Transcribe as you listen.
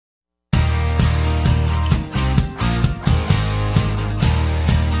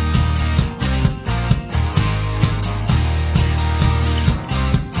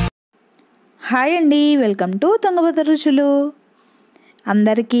Hi అండి, welcome to Tungabhadra రుచులు.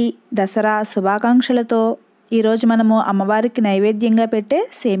 అందరికీ దసరా శుభాకాంక్షలతో ఈరోజు మనము అమ్మవారికి నైవేద్యంగా పెట్టే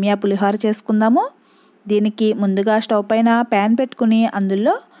సేమియా పులిహోర చేసుకుందాము. దీనికి ముందుగా స్టవ్ పైన ప్యాన్ పెట్టుకుని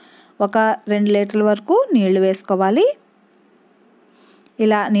అందులో ఒక 2 లీటర్ల వరకు నీళ్లు వేసుకోవాలి.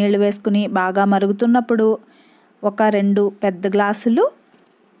 ఇలా నీళ్లు వేసుకుని బాగా మరుగుతున్నప్పుడు ఒక 2 పెద్ద గ్లాసులు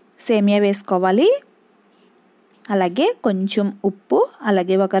సేమియా వేసుకోవాలి. అలాగే కొంచెం ఉప్పు,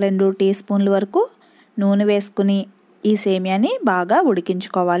 అలాగే ఒక 2 టీ స్పూన్ల వరకు నూనె వేసుకుని ఈ సేమియాని బాగా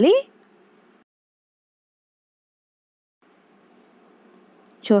ఉడికించుకోవాలి.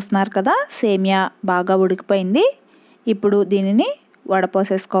 చూస్తున్నారు కదా, సేమియా బాగా ఉడికిపోయింది. ఇప్పుడు దీనిని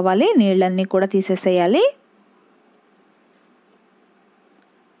వడపోసేసుకోవాలి. నీళ్ళన్నీ కూడా తీసేసేయాలి.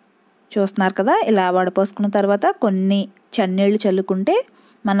 చూస్తున్నారు కదా, ఇలా వడపోసుకున్న తర్వాత కొన్ని చన్నీళ్ళు చల్లుకుంటే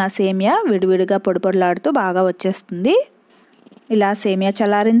మన సేమియా విడివిడిగా పొడిపొడలాడుతూ బాగా వచ్చేస్తుంది. ఇలా సేమియా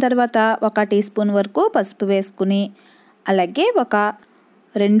చల్లారిన తర్వాత ఒక టీ స్పూన్ వరకు పసుపు వేసుకుని, అలాగే ఒక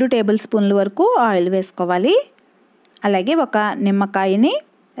 2 టేబుల్ స్పూన్ల వరకు ఆయిల్ వేసుకోవాలి. అలాగే ఒక నిమ్మకాయని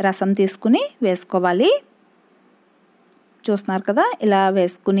రసం తీసుకుని వేసుకోవాలి. చూస్తున్నారు కదా, ఇలా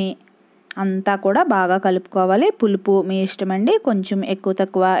వేసుకుని అంతా కూడా బాగా కలుపుకోవాలి. పులుపు మీ ఇష్టమండి, కొంచెం ఎక్కువ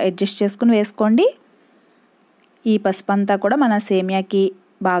తక్కువ అడ్జస్ట్ చేసుకుని వేసుకోండి. ఈ పసుపు అంతా కూడా మన సేమియాకి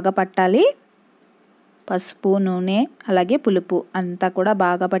బాగా పట్టాలి. పసుపు, నూనె, అలాగే పులుపు అంతా కూడా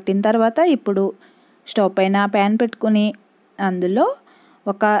బాగా పట్టిన తర్వాత ఇప్పుడు స్టవ్ పైన ప్యాన్ పెట్టుకుని అందులో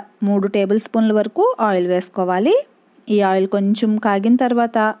ఒక 3 టేబుల్ స్పూన్ల వరకు ఆయిల్ వేసుకోవాలి. ఈ ఆయిల్ కొంచెం కాగిన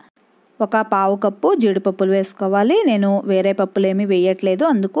తర్వాత ఒక 1/2 కప్పు జీడిపప్పులు వేసుకోవాలి. నేను వేరే పప్పులు ఏమీ వేయట్లేదు,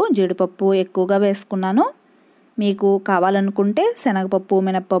 అందుకు జీడిపప్పు ఎక్కువగా వేసుకున్నాను. మీకు కావాలనుకుంటే శనగపప్పు,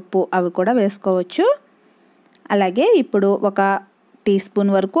 మినపప్పు అవి కూడా వేసుకోవచ్చు. అలాగే ఇప్పుడు ఒక టీ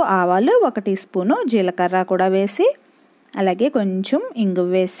స్పూన్ వరకు ఆవాలు, 1 టీ స్పూను జీలకర్ర కూడా వేసి, అలాగే కొంచెం ఇంగువ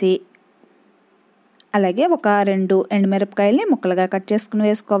వేసి, అలాగే ఒక 2 ఎండుమిరపకాయలని ముక్కలుగా కట్ చేసుకుని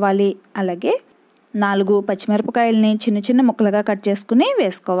వేసుకోవాలి. అలాగే 4 పచ్చిమిరపకాయలని చిన్న చిన్న ముక్కలుగా కట్ చేసుకుని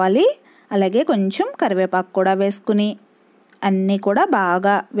వేసుకోవాలి. అలాగే కొంచెం కరివేపాకు కూడా వేసుకుని అన్నీ కూడా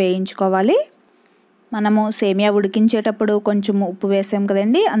బాగా వేయించుకోవాలి. మనము సేమియా ఉడికించేటప్పుడు కొంచెం ఉప్పు వేసాం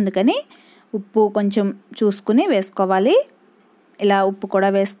కదండి, అందుకని ఉప్పు కొంచెం చూసుకుని వేసుకోవాలి. ఇలా ఉప్పు కూడా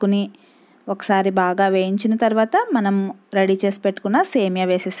వేసుకుని ఒకసారి బాగా వేయించిన తర్వాత మనం రెడీ చేసి పెట్టుకున్న సేమియా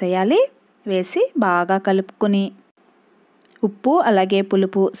వేసేసేయాలి. వేసి బాగా కలుపుకొని ఉప్పు అలాగే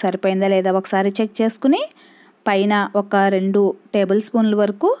పులుపు సరిపోయిందా లేదా ఒకసారి చెక్ చేసుకుని పైన ఒక 2 టేబుల్ స్పూన్ల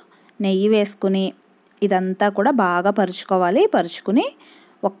వరకు నెయ్యి వేసుకుని ఇదంతా కూడా బాగా పరుచుకోవాలి. పరుచుకుని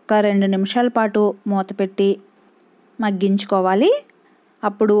ఒక్క 2 నిమిషాల పాటు మూత పెట్టి మగ్గించుకోవాలి.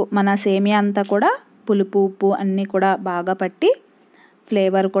 అప్పుడు మన సేమియా అంతా కూడా పులుపు, ఉప్పు అన్నీ కూడా బాగా పట్టి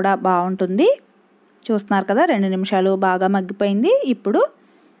ఫ్లేవర్ కూడా బాగుంటుంది. చూస్తున్నారు కదా, 2 నిమిషాలు బాగా మగ్గిపోయింది. ఇప్పుడు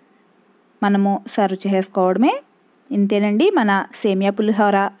మనము సర్వ్ చేసుకోవడమే. ఇంతేనండి, మన సేమియా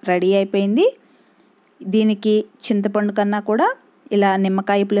పులిహోర రెడీ అయిపోయింది. దీనికి చింతపండు కన్నా కూడా ఇలా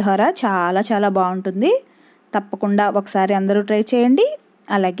నిమ్మకాయ పులిహోర చాలా చాలా బాగుంటుంది. తప్పకుండా ఒకసారి అందరూ ట్రై చేయండి.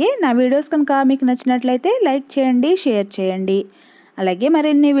 అలాగే నా వీడియోస్ కనుక మీకు నచ్చినట్లయితే లైక్ చేయండి, షేర్ చేయండి. అలాగే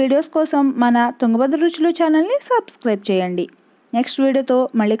మరిన్ని వీడియోస్ కోసం మన తుంగభద్ర రుచులు ఛానల్ని సబ్స్క్రైబ్ చేయండి. నెక్స్ట్ వీడియోతో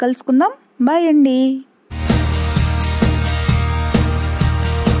మళ్ళీ కలుసుకుందాం. బాయ్ అండి.